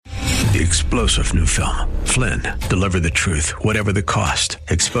The explosive new film, Flynn, deliver the truth, whatever the cost,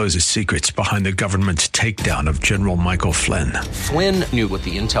 exposes secrets behind the government's takedown of General Michael Flynn. Flynn knew what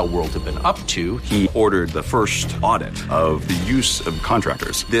the intel world had been up to. He ordered the first audit of the use of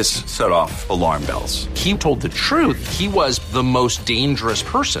contractors. This set off alarm bells. He told the truth. He was the most dangerous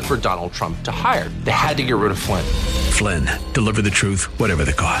person for Donald Trump to hire. They had to get rid of Flynn. Flynn, deliver the truth, whatever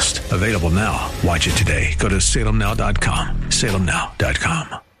the cost. Available now. Watch it today. Go to salemnow.com.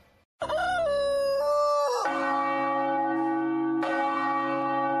 salemnow.com.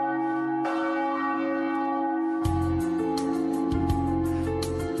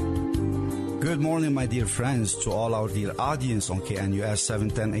 Good morning, my dear friends, to all our dear audience on KNUS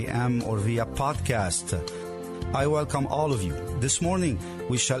 710 AM or via podcast. I welcome all of you. This morning,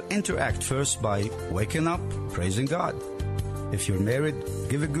 we shall interact first by waking up, praising God. If you're married,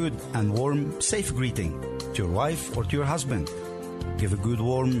 give a good and warm, safe greeting to your wife or to your husband. Give a good,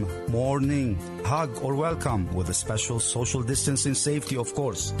 warm morning hug or welcome with a special social distancing safety, of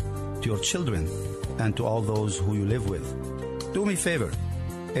course, to your children and to all those who you live with. Do me a favor.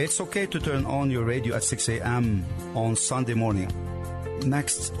 It's okay to turn on your radio at 6 a.m. on Sunday morning.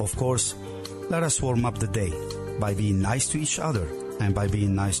 Next, of course, let us warm up the day by being nice to each other and by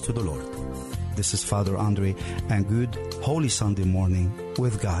being nice to the Lord. This is Father Andre, and good Holy Sunday morning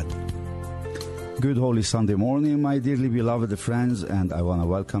with God. Good Holy Sunday morning, my dearly beloved friends, and I want to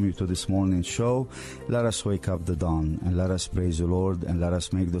welcome you to this morning's show. Let us wake up the dawn and let us praise the Lord and let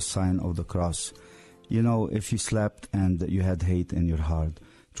us make the sign of the cross. You know, if you slept and you had hate in your heart,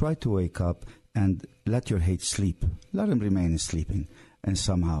 try to wake up and let your hate sleep. Let him remain sleeping and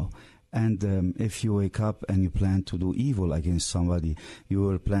somehow. And if you wake up and you plan to do evil against somebody, you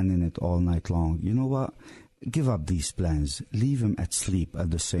were planning it all night long. You know what? Give up these plans. Leave him at sleep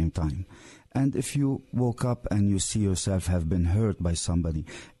at the same time. And if you woke up and you see yourself have been hurt by somebody,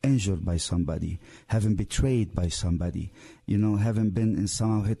 injured by somebody, having betrayed by somebody, you know, having been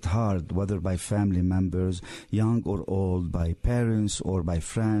somehow hit hard, whether by family members, young or old, by parents or by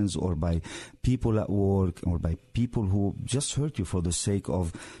friends or by people at work or by people who just hurt you for the sake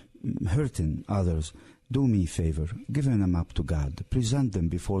of hurting others, do me a favor, giving them up to God. Present them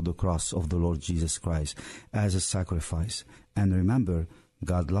before the cross of the Lord Jesus Christ as a sacrifice. And remember,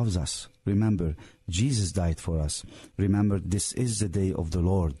 God loves us. Remember, Jesus died for us. Remember, this is the day of the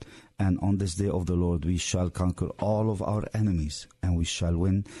Lord. And on this day of the Lord, we shall conquer all of our enemies and we shall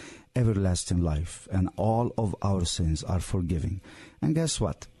win everlasting life. And all of our sins are forgiven. And guess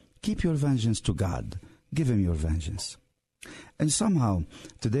what? Keep your vengeance to God. Give him your vengeance. And somehow,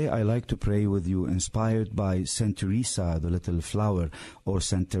 today I like to pray with you inspired by Saint Teresa, the Little Flower, or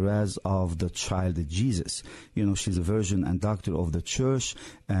Saint Therese of the Child Jesus. You know, she's a virgin and doctor of the Church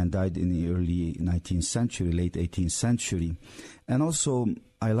and died in the early 19th century, late 18th century. And also,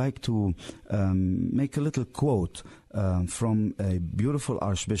 I like to make a little quote from a beautiful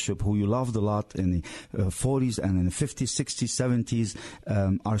archbishop who you loved a lot in the 40s and in the 50s, 60s,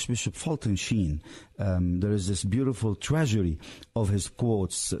 70s, Archbishop Fulton Sheen. There is this beautiful treasury of his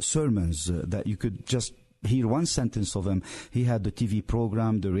quotes, sermons, that you could just hear one sentence of him. He had the TV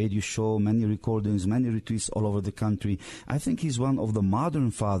program, the radio show, many recordings, many retweets all over the country. I think he's one of the modern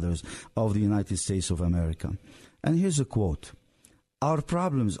fathers of the United States of America. And here's a quote. Our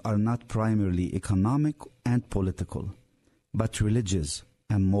problems are not primarily economic and political, but religious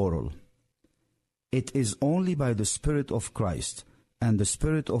and moral. It is only by the Spirit of Christ and the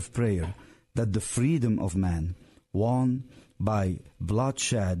Spirit of prayer that the freedom of man, won by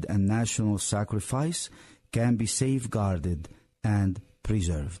bloodshed and national sacrifice, can be safeguarded and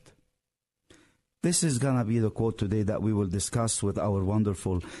preserved. This is going to be the quote today that we will discuss with our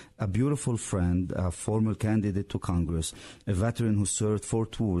wonderful, a beautiful friend, a former candidate to Congress, a veteran who served 4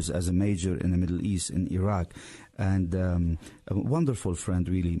 tours as a major in the Middle East, in Iraq, and a wonderful friend,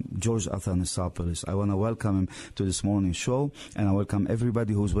 really, George Athanasopoulos. I want to welcome him to this morning's show, and I welcome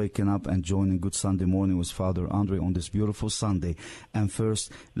everybody who's waking up and joining Good Sunday Morning with Father Andre on this beautiful Sunday. And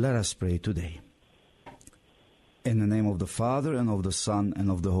first, let us pray today. In the name of the Father, and of the Son,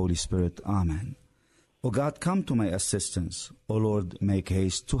 and of the Holy Spirit. Amen. O God, come to my assistance. O Lord, make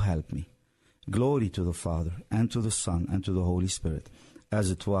haste to help me. Glory to the Father, and to the Son, and to the Holy Spirit,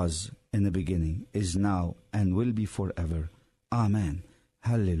 as it was in the beginning, is now, and will be forever. Amen.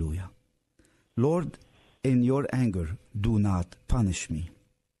 Hallelujah. Lord, in your anger, do not punish me.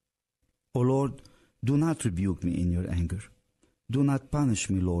 O Lord, do not rebuke me in your anger. Do not punish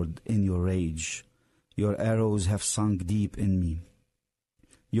me, Lord, in your rage. Your arrows have sunk deep in me.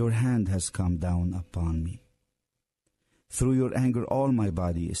 Your hand has come down upon me. Through your anger all my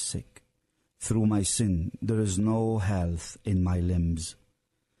body is sick. Through my sin there is no health in my limbs.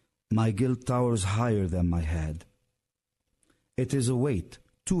 My guilt towers higher than my head. It is a weight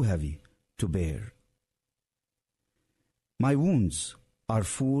too heavy to bear. My wounds are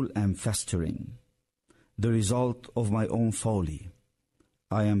full and festering, the result of my own folly.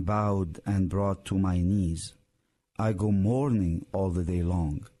 I am bowed and brought to my knees. I go mourning all the day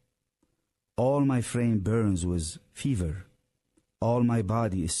long. All my frame burns with fever. All my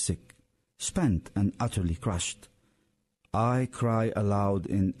body is sick, spent and utterly crushed. I cry aloud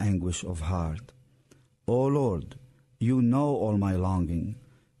in anguish of heart. O Lord, you know all my longing.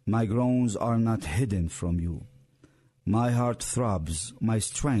 My groans are not hidden from you. My heart throbs, my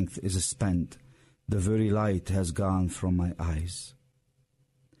strength is spent. The very light has gone from my eyes.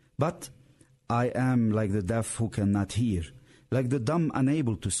 But I am like the deaf who cannot hear, like the dumb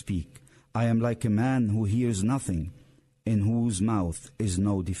unable to speak. I am like a man who hears nothing, in whose mouth is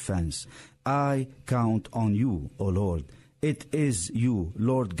no defense. I count on you, O Lord. It is you,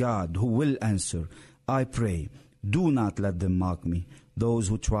 Lord God, who will answer. I pray, do not let them mock me, those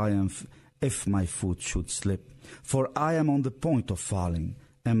who triumph if my foot should slip. For I am on the point of falling,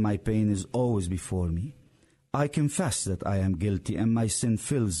 and my pain is always before me. I confess that I am guilty, and my sin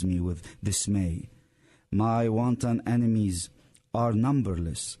fills me with dismay. My wanton enemies are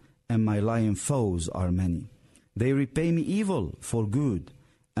numberless, and my lying foes are many. They repay me evil for good,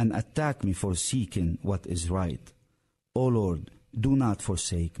 and attack me for seeking what is right. O Lord, do not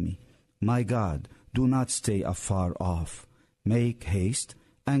forsake me. My God, do not stay afar off. Make haste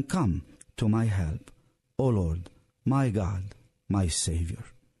and come to my help. O Lord, my God, my Savior.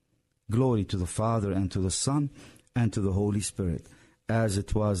 Glory to the Father, and to the Son, and to the Holy Spirit, as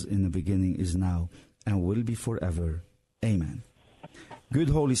it was in the beginning, is now, and will be forever. Amen. Good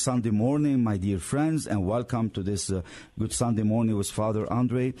Holy Sunday morning, my dear friends, and welcome to this Good Sunday morning with Father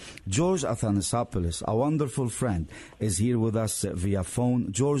Andre. George Athanasopoulos, a wonderful friend, is here with us via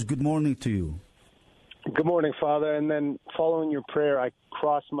phone. George, good morning to you. Good morning, Father. And then following your prayer, I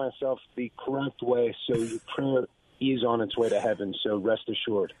crossed myself the correct way, so your prayer is on its way to heaven, so rest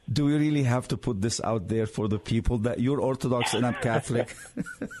assured. Do we really have to put this out there for the people that you're Orthodox and I'm Catholic?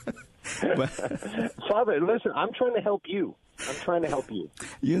 Father, listen, I'm trying to help you.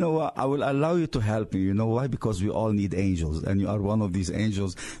 You know what? I will allow you to help me. You know why? Because we all need angels, and you are one of these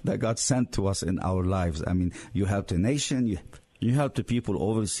angels that God sent to us in our lives. I mean, you help the nation, you help the people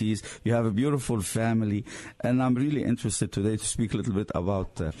overseas, you have a beautiful family, and I'm really interested today to speak a little bit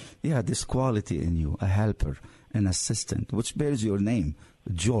about, this quality in you, a helper, an assistant, which bears your name,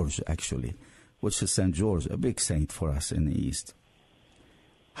 George, actually, which is St. George, a big saint for us in the East.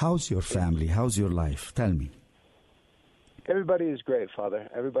 How's your family? How's your life? Tell me. Everybody is great, Father.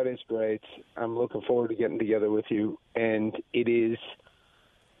 Everybody is great. I'm looking forward to getting together with you. And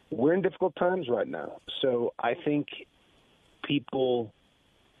we're in difficult times right now. So I think people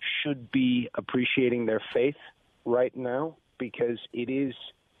should be appreciating their faith right now, because it is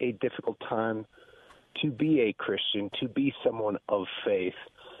a difficult time to be a Christian, to be someone of faith.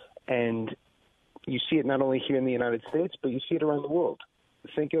 And you see it not only here in the United States, but you see it around the world.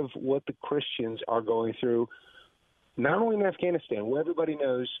 Think of what the Christians are going through, not only in Afghanistan, where everybody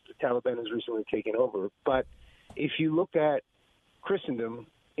knows the Taliban has recently taken over, but if you look at Christendom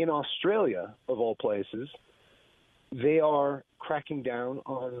in Australia, of all places, they are cracking down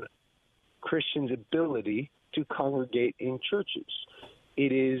on Christians' ability to congregate in churches.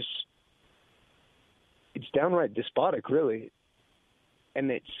 It's downright despotic, really. And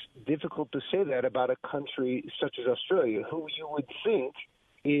it's difficult to say that about a country such as Australia, who you would think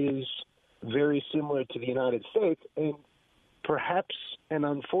is very similar to the United States, and perhaps and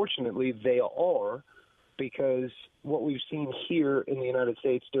unfortunately they are, because what we've seen here in the United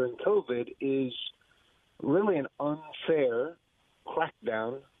States during COVID is really an unfair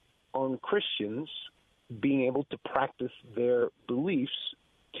crackdown on Christians being able to practice their beliefs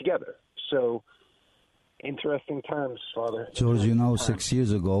together. So, interesting times, Father. George, 6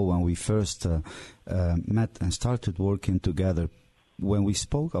 years ago when we first met and started working together, when we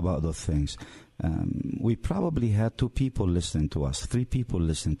spoke about those things, we probably had 2 people listening to us, 3 people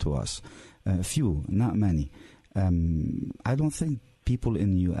listening to us, a few, not many. I don't think people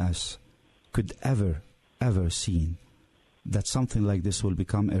in the U.S. could ever seen that something like this will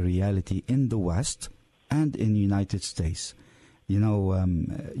become a reality in the West and in the United States.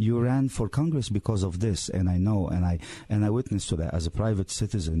 You ran for Congress because of this, and I know, and I witnessed to that as a private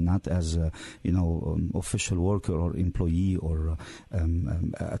citizen, not as a official worker or employee or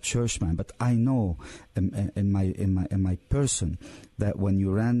a churchman. But I know in my person that when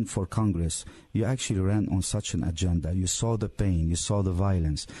you ran for Congress, you actually ran on such an agenda. You saw the pain, you saw the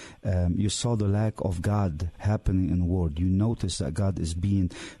violence, you saw the lack of God happening in the world. You noticed that God is being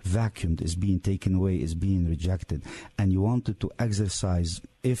vacuumed, is being taken away, is being rejected, and you wanted to exercise,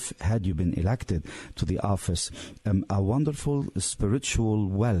 had you been elected to the office, a wonderful spiritual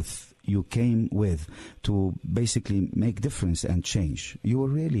wealth you came with to basically make difference and change. You were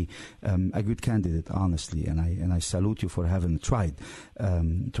really a good candidate, honestly, and I salute you for having tried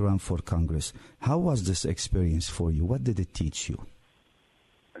to run for Congress. How was this experience for you? What did it teach you?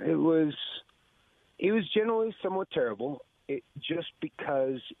 It was generally somewhat terrible, just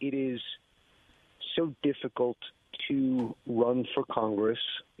because it is so difficult to run for Congress.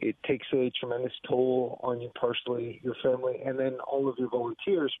 It takes a tremendous toll on you personally, your family, and then all of your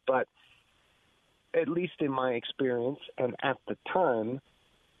volunteers. But at least in my experience, and at the time,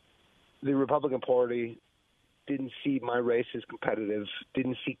 the Republican Party didn't see my race as competitive,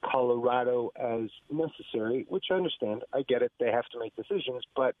 didn't see Colorado as necessary, which I understand. I get it. They have to make decisions,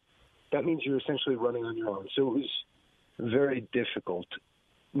 but that means you're essentially running on your own. So it was very difficult.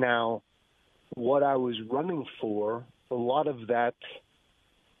 Now, what I was running for, a lot of that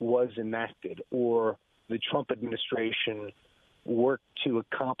was enacted, or the Trump administration worked to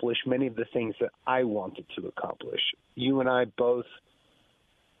accomplish many of the things that I wanted to accomplish. You and I both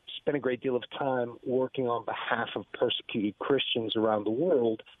spent a great deal of time working on behalf of persecuted Christians around the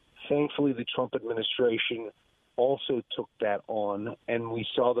world. Thankfully, the Trump administration also took that on, and we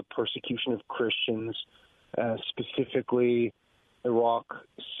saw the persecution of Christians, specifically Iraq,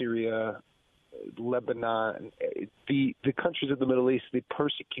 Syria, Lebanon, the countries of the Middle East. The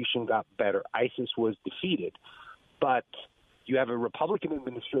persecution got better. ISIS was defeated, but you have a Republican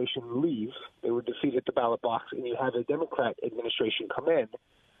administration leave. They were defeated at the ballot box, and you have a Democrat administration come in,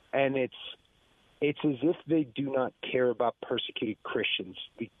 and it's as if they do not care about persecuted Christians.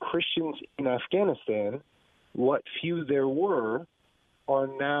 The Christians in Afghanistan, what few there were, are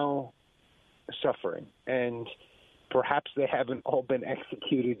now suffering, and perhaps they haven't all been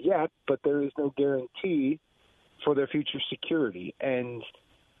executed yet, but there is no guarantee for their future security, and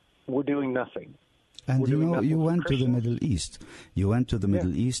we're doing nothing. And you went to the Middle East. You went to the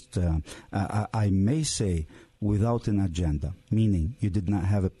Middle East, I may say, without an agenda, meaning you did not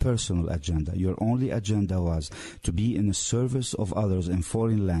have a personal agenda. Your only agenda was to be in the service of others in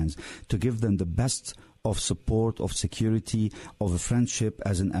foreign lands, to give them the best of support, of security, of a friendship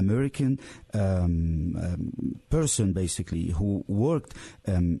as an American person, basically, who worked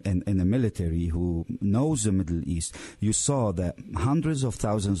in the military, who knows the Middle East. You saw that hundreds of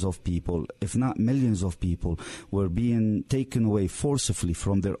thousands of people, if not millions of people, were being taken away forcibly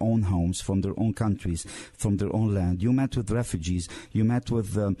from their own homes, from their own countries, from their own land. You met with refugees. You met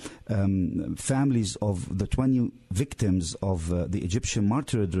with families of the 20 victims of the Egyptian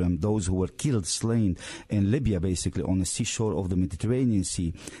martyrdom, those who were killed, slain in Libya, basically, on the seashore of the Mediterranean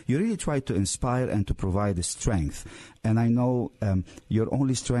Sea. You really tried to inspire and to provide a strength. And I know your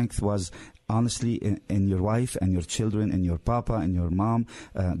only strength was, honestly, in your wife and your children and your papa and your mom.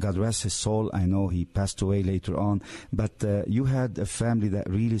 God rest his soul. I know he passed away later on. But you had a family that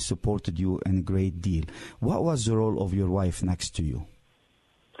really supported you in a great deal. What was the role of your wife next to you?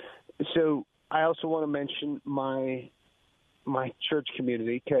 So I also want to mention my church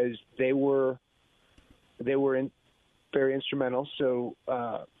community, because they were very instrumental. So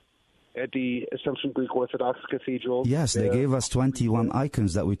at the Assumption Greek Orthodox Cathedral. Yes, they gave us 21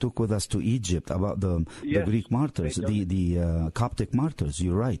 icons that we took with us to Egypt about the Greek martyrs, the Coptic martyrs.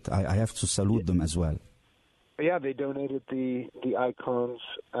 You're right. I have to salute them as well. Yeah, they donated the icons.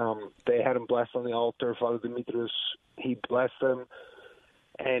 They had them blessed on the altar. Father Demetrius, he blessed them,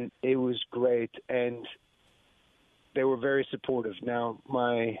 and it was great. And they were very supportive. Now,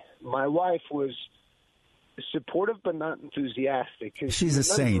 my wife was supportive but not enthusiastic. She's a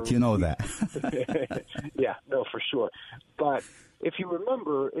saint, you know that. Yeah, no, for sure. But if you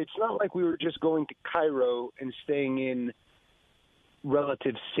remember, it's not like we were just going to Cairo and staying in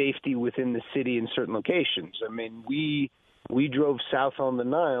relative safety within the city in certain locations. I mean, we drove south on the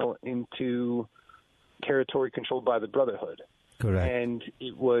Nile into territory controlled by the Brotherhood. Correct. And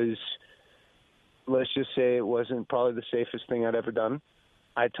it was, let's just say, it wasn't probably the safest thing I'd ever done.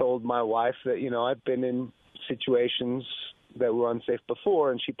 I told my wife that, I've been in situations that were unsafe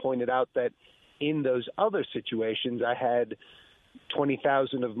before, and she pointed out that in those other situations I had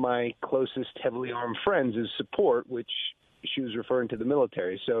 20,000 of my closest heavily armed friends as support, which she was referring to the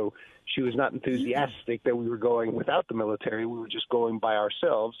military. So she was not enthusiastic that we were going without the military. We were just going by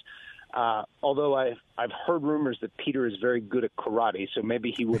ourselves. Although I've heard rumors that Peter is very good at karate, so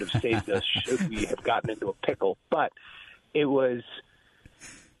maybe he would have saved us should we have gotten into a pickle. But she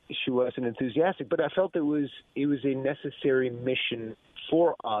wasn't enthusiastic. But I felt it was a necessary mission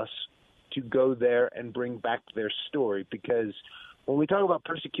for us to go there and bring back their story. Because when we talk about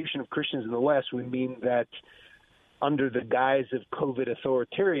persecution of Christians in the West, we mean that under the guise of COVID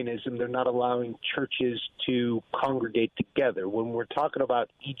authoritarianism, they're not allowing churches to congregate together. When we're talking about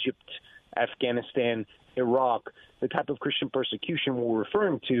Egypt, Afghanistan, Iraq, the type of Christian persecution we're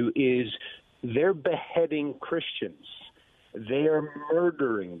referring to is they're beheading Christians. They are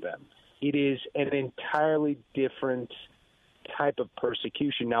murdering them. It is an entirely different type of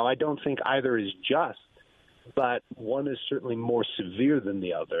persecution. Now, I don't think either is just, but one is certainly more severe than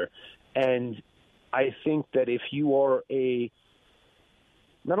the other. And I think that if you are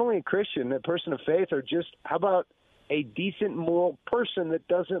not only a Christian, a person of faith, or just, how about a decent moral person that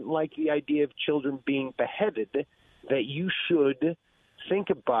doesn't like the idea of children being beheaded, that you should think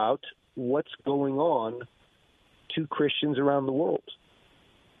about what's going on to Christians around the world.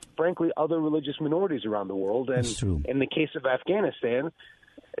 Frankly, other religious minorities around the world. And in the case of Afghanistan,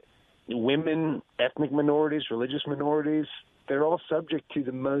 women, ethnic minorities, religious minorities, they're all subject to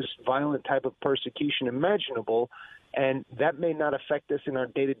the most violent type of persecution imaginable, and that may not affect us in our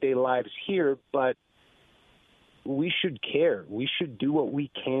day-to-day lives here, but we should care. We should do what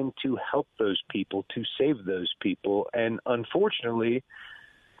we can to help those people, to save those people, and unfortunately,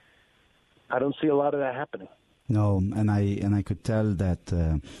 I don't see a lot of that happening. No, and I could tell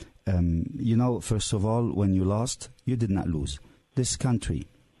that, first of all, when you lost, you did not lose. This country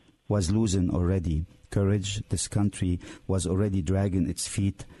was losing already courage. This country was already dragging its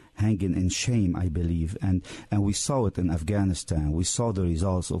feet, hanging in shame, I believe. And we saw it in Afghanistan. We saw the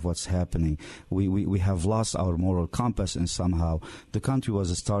results of what's happening. We have lost our moral compass, and somehow the country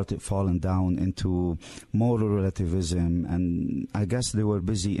was started falling down into moral relativism. And I guess they were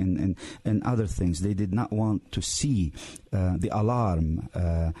busy in other things. They did not want to see the alarm,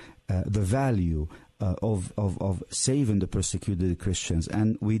 the value of saving the persecuted Christians.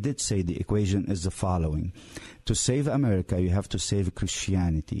 And we did say the equation is the following. To save America, you have to save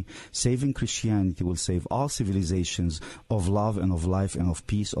Christianity. Saving Christianity will save all civilizations of love and of life and of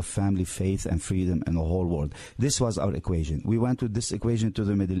peace, of family, faith, and freedom in the whole world. This was our equation. We went with this equation to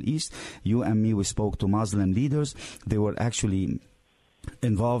the Middle East. You and me, we spoke to Muslim leaders. They were actually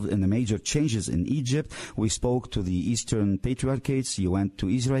involved in the major changes in Egypt. We spoke to the Eastern Patriarchates. You went to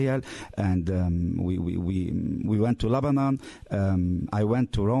Israel, and we went to Lebanon. I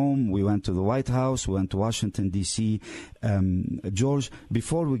went to Rome. We went to the White House. We went to Washington, D.C. George,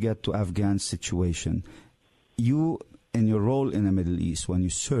 before we get to Afghan situation, you, in your role in the Middle East, when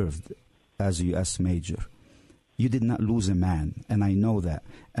you served as a U.S. Major, you did not lose a man, and I know that.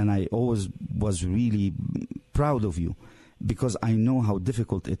 And I always was really proud of you, because I know how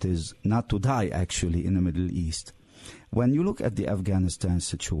difficult it is not to die, actually, in the Middle East. When you look at the Afghanistan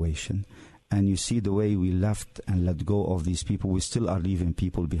situation and you see the way we left and let go of these people, we still are leaving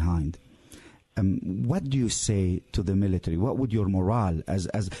people behind. What do you say to the military? What would your morale,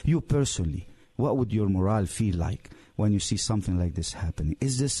 as you personally, what would your morale feel like when you see something like this happening?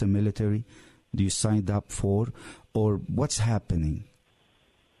 Is this a military? Do you sign up for? Or what's happening?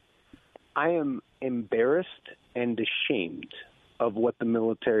 I am embarrassed and ashamed of what the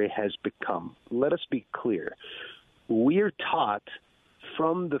military has become. Let us be clear. We're taught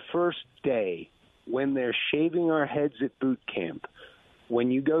from the first day, when they're shaving our heads at boot camp, when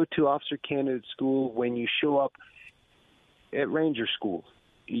you go to officer candidate school, when you show up at Ranger School,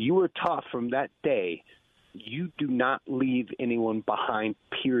 you were taught from that day, you do not leave anyone behind,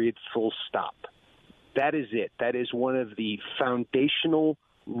 period, full stop. That is it. That is one of the foundational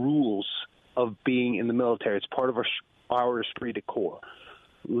rules of being in the military. It's part of our esprit de corps.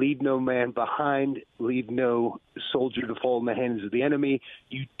 Leave no man behind. Leave no soldier to fall in the hands of the enemy.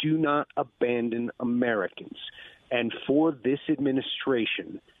 You do not abandon Americans. And for this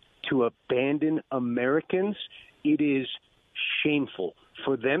administration to abandon Americans, it is shameful.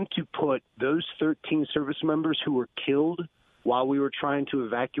 For them to put those 13 service members who were killed while we were trying to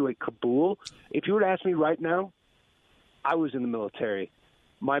evacuate Kabul, if you were to ask me right now, I was in the military.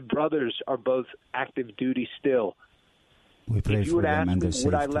 My brothers are both active duty still. We pray if you for would them ask and me, their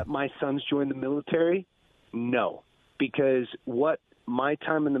would I safety. let my sons join the military? No, because what my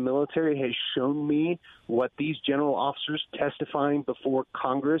time in the military has shown me, what these general officers testifying before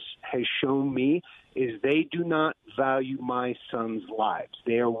Congress has shown me, is they do not value my sons' lives.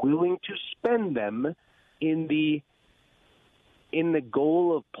 They are willing to spend them in the in the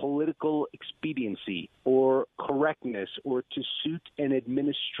goal of political expediency or correctness or to suit an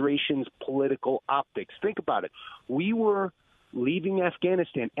administration's political optics. Think about it. We were leaving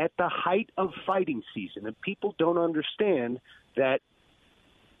Afghanistan at the height of fighting season, and people don't understand that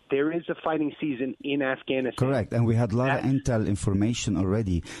there is a fighting season in Afghanistan. Correct, and we had a lot of intel information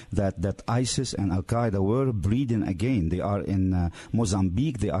already that ISIS and Al-Qaeda were breeding again. They are in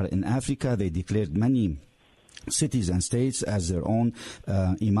Mozambique, they are in Africa, they declared many cities and states as their own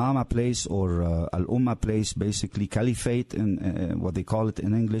imama place or al-Ummah place, basically caliphate in what they call it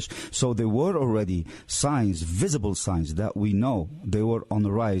in English. So there were already signs, visible signs that we know they were on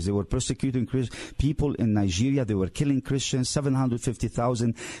the rise. They were persecuting people in Nigeria. They were killing Christians.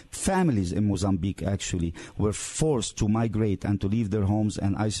 750,000 families in Mozambique actually were forced to migrate and to leave their homes,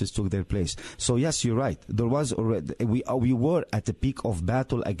 and ISIS took their place. So yes, you're right. There was already, we were at the peak of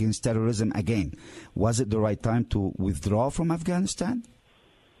battle against terrorism again. Was it the right time to withdraw from Afghanistan?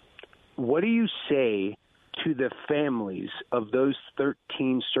 What do you say to the families of those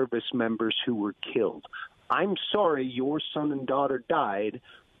 13 service members who were killed? I'm sorry your son and daughter died,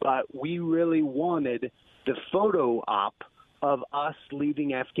 but we really wanted the photo op of us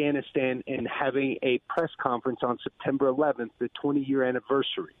leaving Afghanistan and having a press conference on September 11th, the 20-year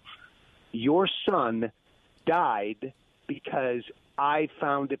anniversary. Your son died because I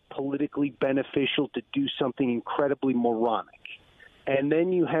found it politically beneficial to do something incredibly moronic. And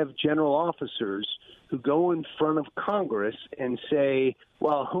then you have general officers who go in front of Congress and say,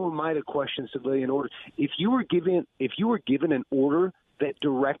 well, who am I to question civilian orders? If you were given an order that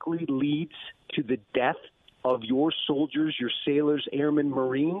directly leads to the death of your soldiers, your sailors, airmen,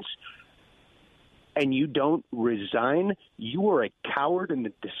 Marines, and you don't resign, you are a coward and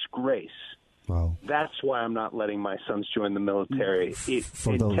a disgrace. Wow. That's why I'm not letting my sons join the military.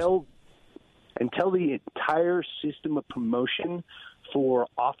 Until the entire system of promotion for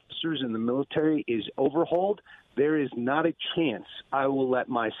officers in the military is overhauled, there is not a chance I will let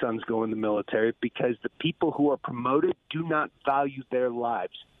my sons go in the military, because the people who are promoted do not value their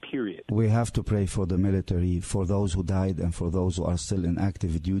lives, period. We have to pray for the military, for those who died and for those who are still in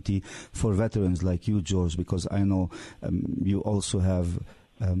active duty, for veterans like you, George, because I know you also have...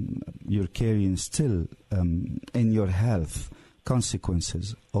 you're carrying still in your health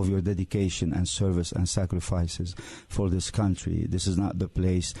consequences of your dedication and service and sacrifices for this country. This is not the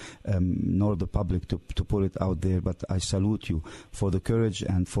place nor the public to put it out there, but I salute you for the courage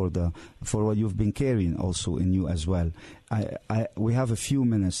and for what you've been carrying also in you as well. We have a few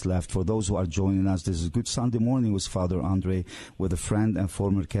minutes left for those who are joining us. This is Good Sunday Morning with Father Andre, with a friend and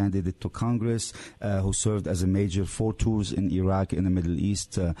former candidate to Congress who served as a major 4 tours in Iraq, in the Middle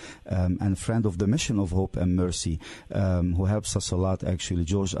East, and a friend of the Mission of Hope and Mercy, who helps us a lot, actually,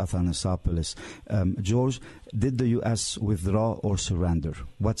 George Athanasopoulos. George, did the U.S. withdraw or surrender?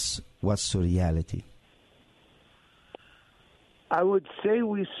 What's the reality? I would say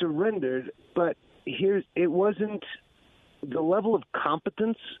we surrendered, but it wasn't the level of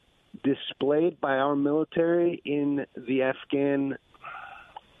competence displayed by our military in the Afghan,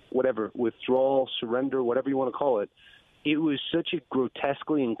 withdrawal, surrender, whatever you want to call it. It was such a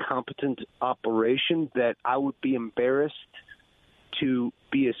grotesquely incompetent operation that I would be embarrassed to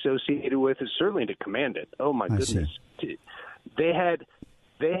be associated with, and certainly to command it. Oh my goodness. They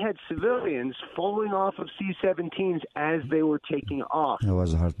had civilians falling off of C-17s as they were taking off. That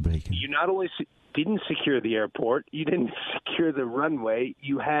was heartbreaking. You not only didn't secure the airport, you didn't secure the runway,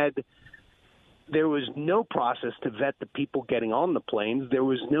 there was no process to vet the people getting on the planes. There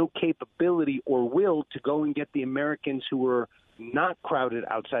was no capability or will to go and get the Americans who were not crowded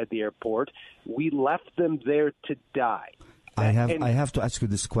outside the airport. We left them there to die. I have to ask you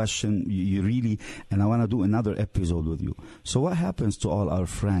this question. You really, and I want to do another episode with you. So what happens to all our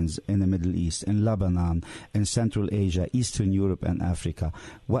friends in the Middle East, in Lebanon, in Central Asia, Eastern Europe, and Africa?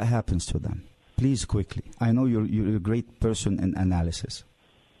 What happens to them? Please, quickly. I know you're a great person in analysis.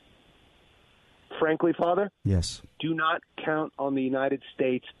 Frankly, Father? Yes. Do not count on the United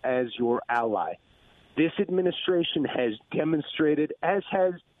States as your ally. This administration has demonstrated, as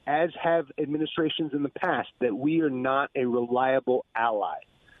have administrations in the past, that we are not a reliable ally.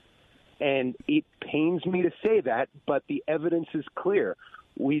 And it pains me to say that, but the evidence is clear.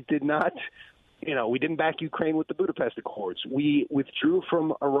 We did not, we didn't back Ukraine with the Budapest Accords. We withdrew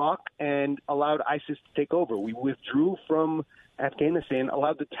from Iraq and allowed ISIS to take over. We withdrew from Afghanistan,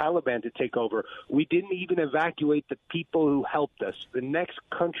 allowed the Taliban to take over. We didn't even evacuate the people who helped us. The next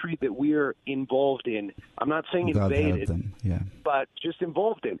country that we are involved in, I'm not saying invaded, but just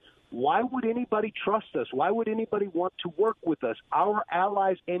involved in. Why would anybody trust us? Why would anybody want to work with us? Our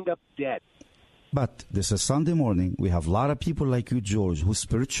allies end up dead. But this is Sunday morning. We have a lot of people like you, George, who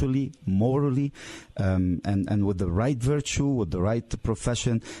spiritually, morally, and with the right virtue, with the right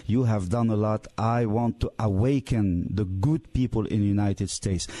profession, you have done a lot. I want to awaken the good people in the United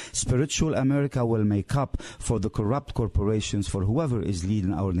States. Spiritual America will make up for the corrupt corporations, for whoever is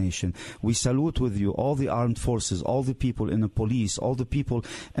leading our nation. We salute with you all the armed forces, all the people in the police, all the people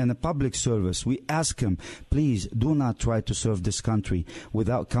in the public service. We ask them, please do not try to serve this country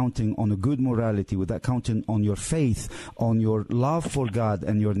without counting on a good morality, without counting on your faith, on your love for God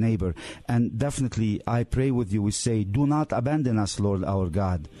and your neighbor. And definitely, I pray with you, we say, do not abandon us, Lord our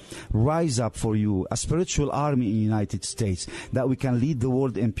God. Rise up for you, a spiritual army in the United States, that we can lead the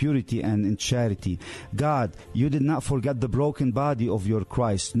world in purity and in charity. God, you did not forget the broken body of your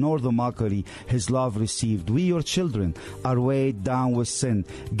Christ, nor the mockery his love received. We, your children, are weighed down with sin.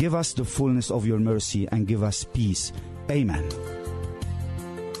 Give us the fullness of your mercy and give us peace. Amen.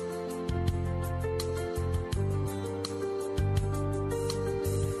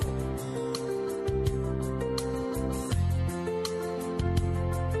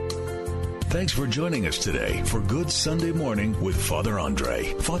 Thanks for joining us today for Good Sunday Morning with Father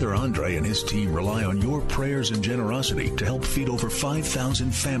Andre. Father Andre and his team rely on your prayers and generosity to help feed over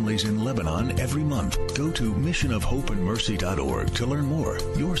 5,000 families in Lebanon every month. Go to missionofhopeandmercy.org to learn more.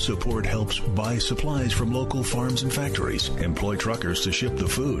 Your support helps buy supplies from local farms and factories, employ truckers to ship the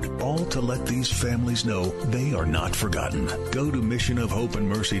food, all to let these families know they are not forgotten. Go to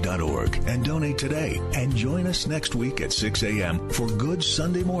missionofhopeandmercy.org and donate today. And join us next week at 6 a.m. for Good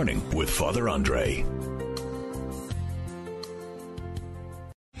Sunday Morning with Father Andre.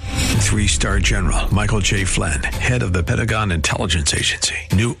 3-star General Michael J. Flynn, head of the Pentagon Intelligence Agency,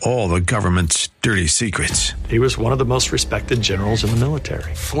 knew all the government's dirty secrets. He was one of the most respected generals in the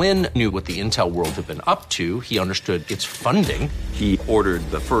military. Flynn knew what the intel world had been up to. He understood its funding. He ordered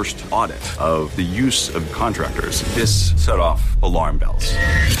the first audit of the use of contractors. This set off alarm bells.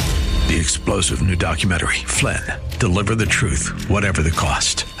 The explosive new documentary, Flynn, Deliver the Truth, Whatever the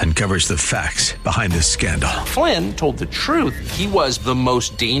Cost, uncovers the facts behind this scandal. Flynn told the truth. He was the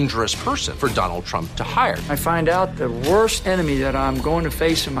most dangerous person for Donald Trump to hire. I find out the worst enemy that I'm going to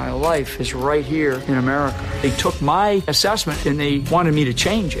face in my life is right here in America. They took my assessment and they wanted me to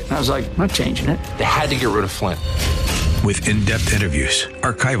change it. And I was like, I'm not changing it. They had to get rid of Flynn. With in-depth interviews,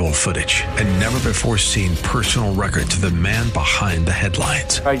 archival footage, and never-before-seen personal records of the man behind the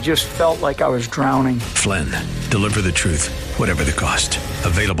headlines. I just felt like I was drowning. Flynn, Deliver the Truth, Whatever the Cost.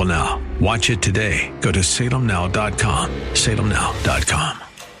 Available now. Watch it today. Go to salemnow.com. salemnow.com.